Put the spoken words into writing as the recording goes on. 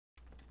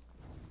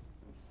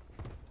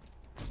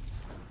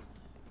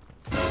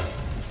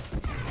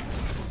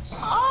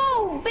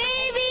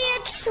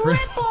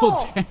triple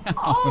down.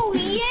 Oh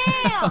yeah.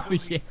 Oh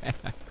yeah.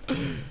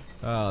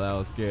 Oh, that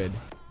was good.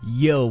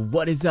 Yo,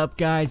 what is up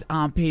guys?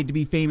 I'm Paid to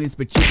be famous,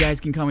 but you guys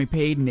can call me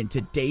Paid, and in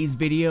today's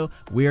video,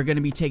 we are going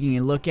to be taking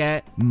a look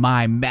at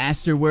my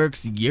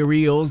Masterworks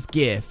URIEL'S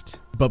gift.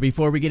 But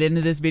before we get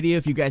into this video,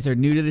 if you guys are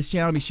new to this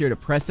channel, be sure to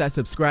press that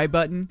subscribe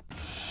button.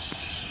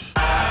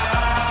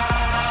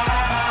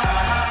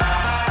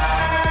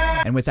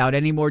 And without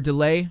any more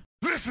delay,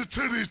 listen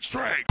to this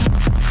track.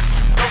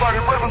 Nobody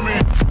pray for me.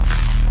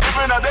 You've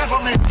been out there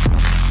for me.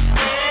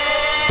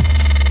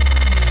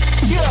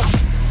 Yeah.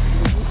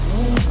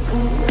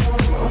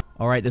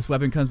 Alright, this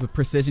weapon comes with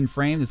precision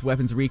frame. This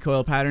weapon's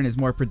recoil pattern is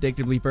more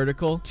predictably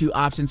vertical. Two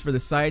options for the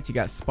sights. You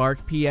got Spark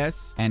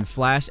PS and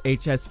Flash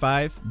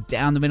HS5.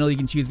 Down the middle, you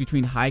can choose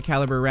between high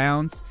caliber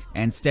rounds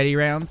and steady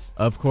rounds.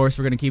 Of course,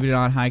 we're going to keep it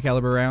on high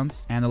caliber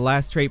rounds. And the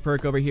last trait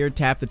perk over here,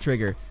 Tap the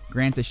Trigger.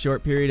 Grants a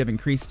short period of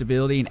increased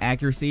stability and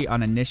accuracy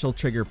on initial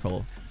trigger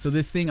pull. So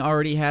this thing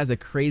already has a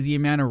crazy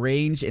amount of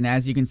range, and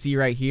as you can see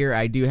right here,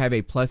 I do have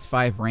a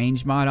 +5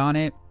 range mod on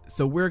it.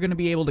 So we're going to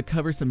be able to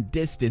cover some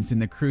distance in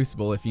the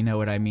Crucible, if you know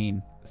what I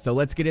mean. So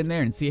let's get in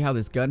there and see how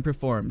this gun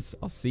performs.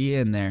 I'll see you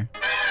in there.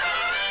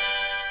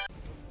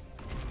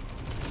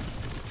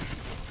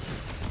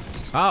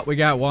 Oh, we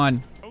got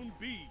one. Zone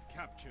B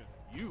captured.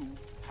 You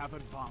have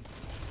advanced.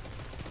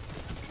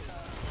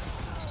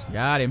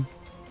 Got him.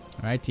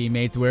 All right,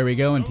 teammates, where are we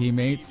going,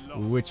 teammates?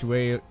 Which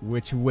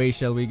way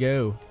shall we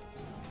go?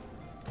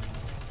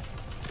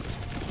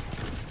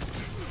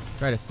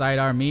 Try to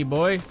sidearm me,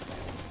 boy.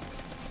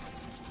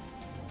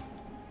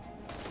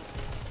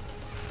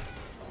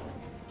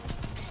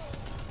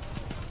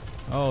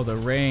 Oh, the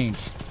range.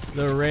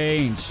 The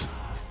range.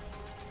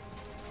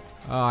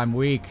 Oh, I'm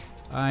weak.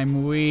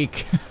 I'm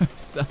weak.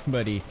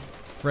 Somebody.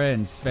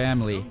 Friends,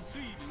 family.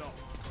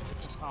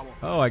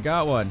 Oh, I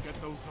got one.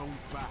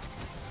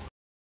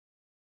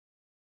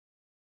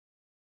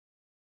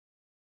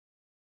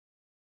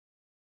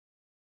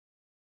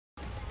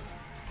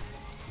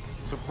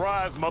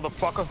 Surprise,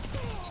 motherfucker.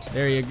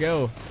 There you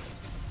go.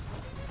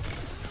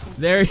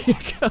 There you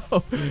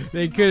go.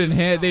 They couldn't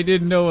they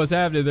didn't know what was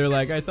happening. They're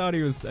like, I thought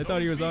he was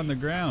on the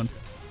ground.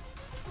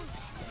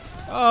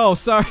 Oh,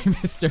 sorry,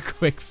 Mr.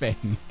 Quick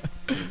Fang.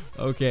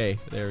 Okay,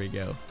 there we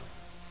go.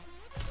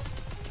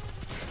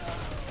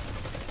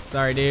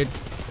 Sorry, dude.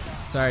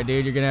 Sorry,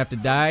 dude, you're gonna have to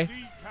die.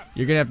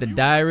 You're gonna have to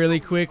die really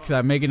quick because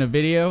I'm making a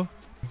video.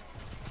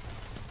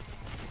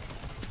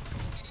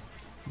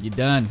 You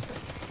done.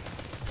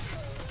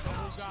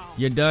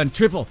 You're done.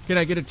 Triple. Can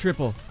I get a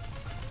triple?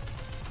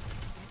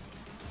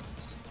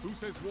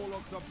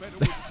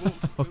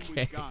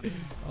 Okay.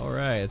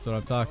 Alright, that's what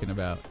I'm talking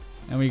about.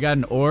 And we got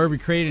an orb. We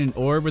created an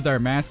orb with our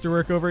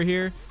masterwork over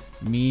here.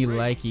 Me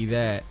likey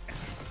that.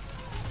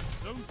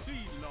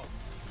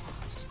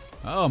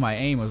 Oh, my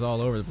aim was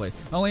all over the place.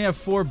 I only have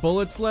 4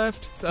 bullets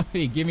left.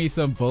 Somebody give me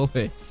some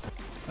bullets.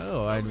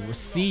 Oh,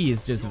 C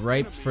is just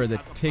ripe for the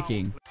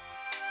ticking.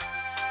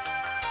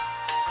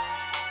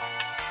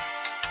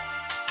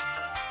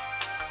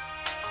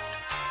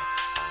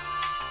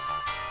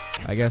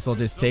 I guess I'll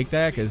just take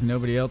that because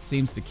nobody else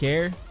seems to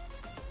care.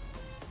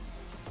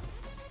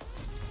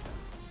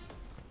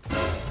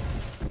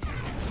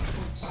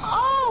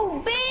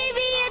 Oh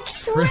baby, a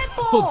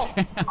triple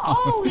Down.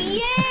 Oh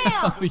yeah.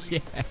 Oh yeah.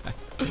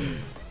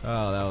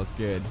 Oh, that was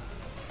good.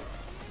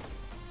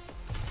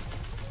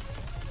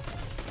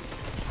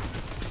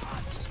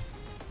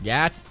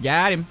 Got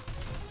him.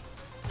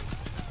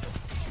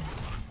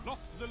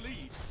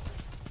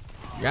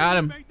 Got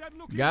him.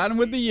 Got him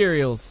with the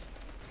URIEL'S.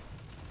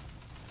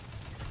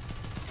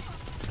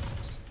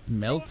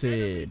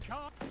 Melted.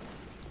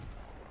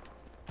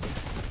 The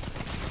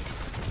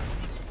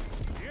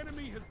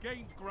enemy has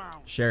gained ground.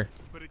 Sure.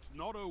 But it's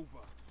not over.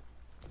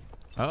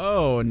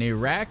 Oh,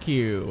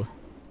 Niraku.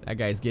 That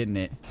guy's getting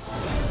it.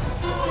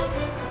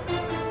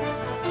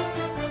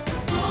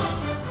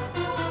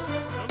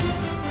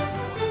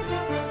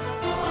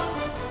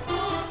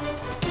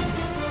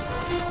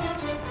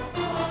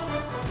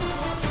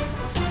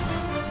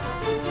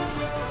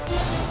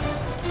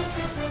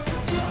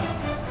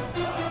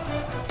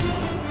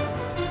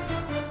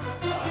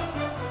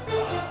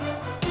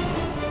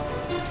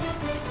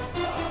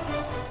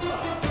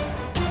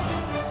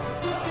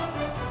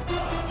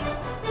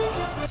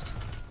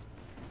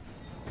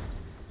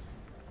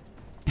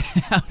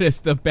 How does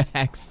the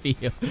backs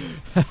feel?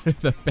 How do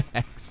the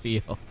backs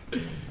feel?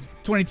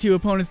 22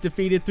 opponents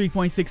defeated,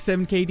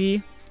 3.67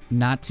 KD.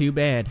 Not too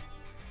bad.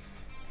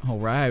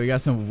 Alright, we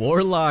got some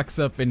Warlocks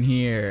up in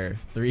here.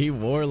 3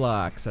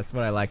 Warlocks. That's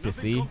what I like to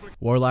see.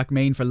 Warlock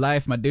main for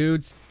life, my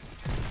dudes.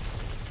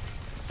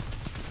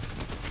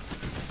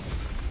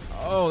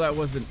 Oh, that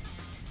was a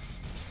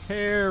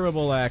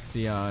terrible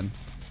Axion.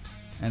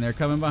 And they're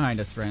coming behind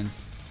us,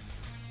 friends.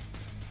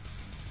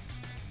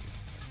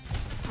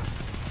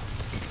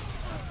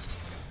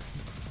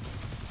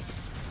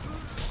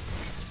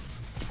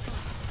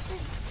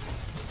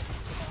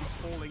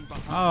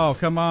 Oh,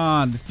 come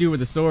on. This dude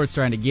with the sword's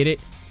trying to get it.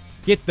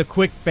 Get the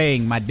quick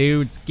fang, my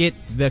dudes. Get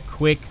the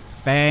quick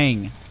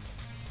fang.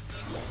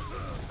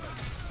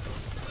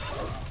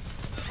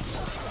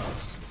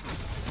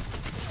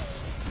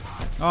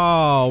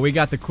 Oh, we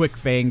got the quick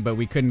fang, but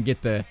we couldn't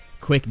get the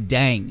quick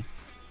dang.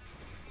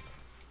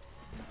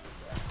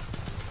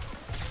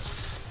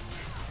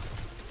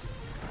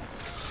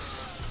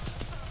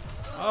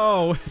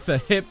 Oh, it's a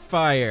hip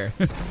fire.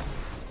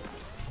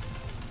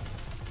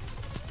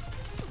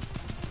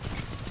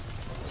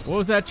 What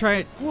was that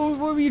trying? What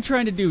were you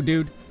trying to do,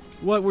 dude?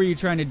 What were you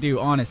trying to do,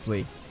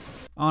 honestly?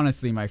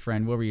 Honestly, my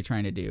friend, what were you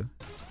trying to do?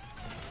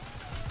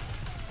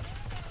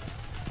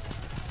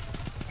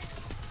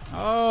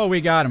 Oh, we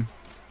got him.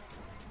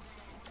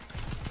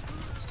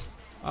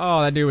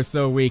 Oh, that dude was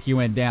so weak. He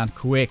went down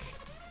quick.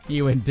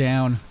 He went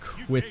down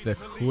with the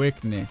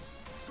quickness.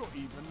 Got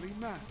evenly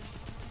matched.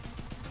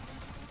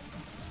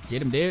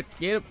 Get him, dude.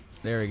 Get him.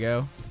 There we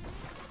go.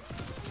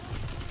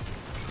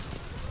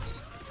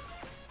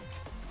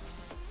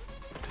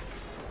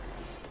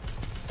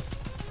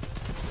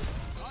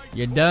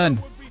 You're done.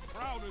 Would be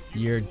proud of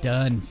you. You're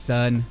done,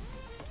 son.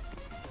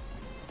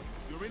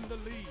 You're in the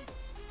lead.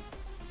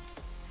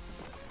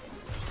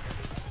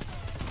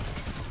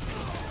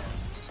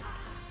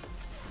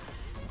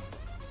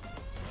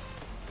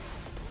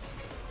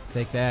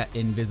 Take that,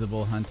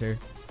 invisible hunter.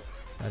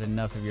 Had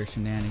enough of your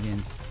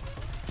shenanigans.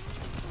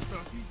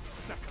 30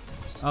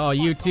 seconds. Oh,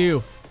 you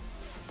too.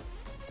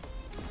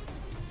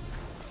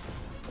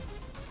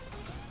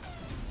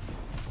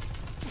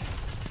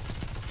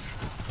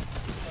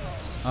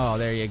 Oh,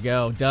 there you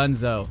go.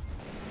 Dunzo.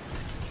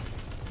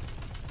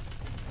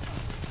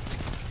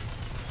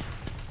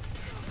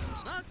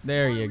 That's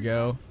There why you we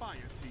go. are Fire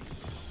team.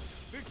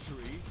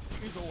 Victory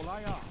is all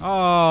I ask.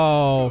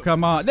 Oh,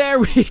 come on. There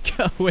we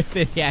go with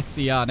the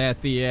Axion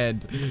at the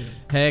end.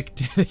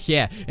 Heck,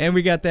 yeah. And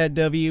we got that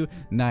W.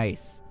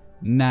 Nice.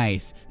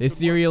 Nice. This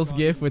Uriel's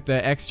gift with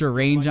the extra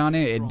range on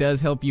it, it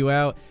does help you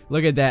out.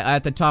 Look at that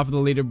at the top of the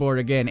leaderboard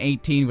again,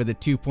 18 with a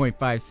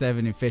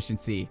 2.57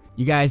 efficiency.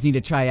 You guys need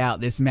to try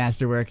out this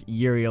Masterwork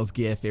Uriel's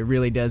gift. It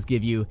really does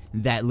give you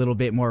that little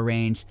bit more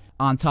range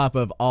on top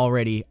of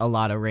already a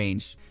lot of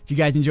range. If you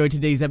guys enjoyed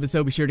today's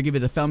episode, be sure to give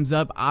it a thumbs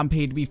up. I'm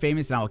paid to be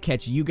famous, and I'll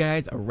catch you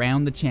guys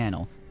around the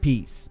channel.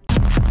 Peace.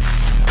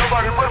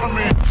 Nobody pray for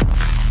me.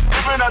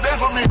 Even a day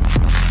for me.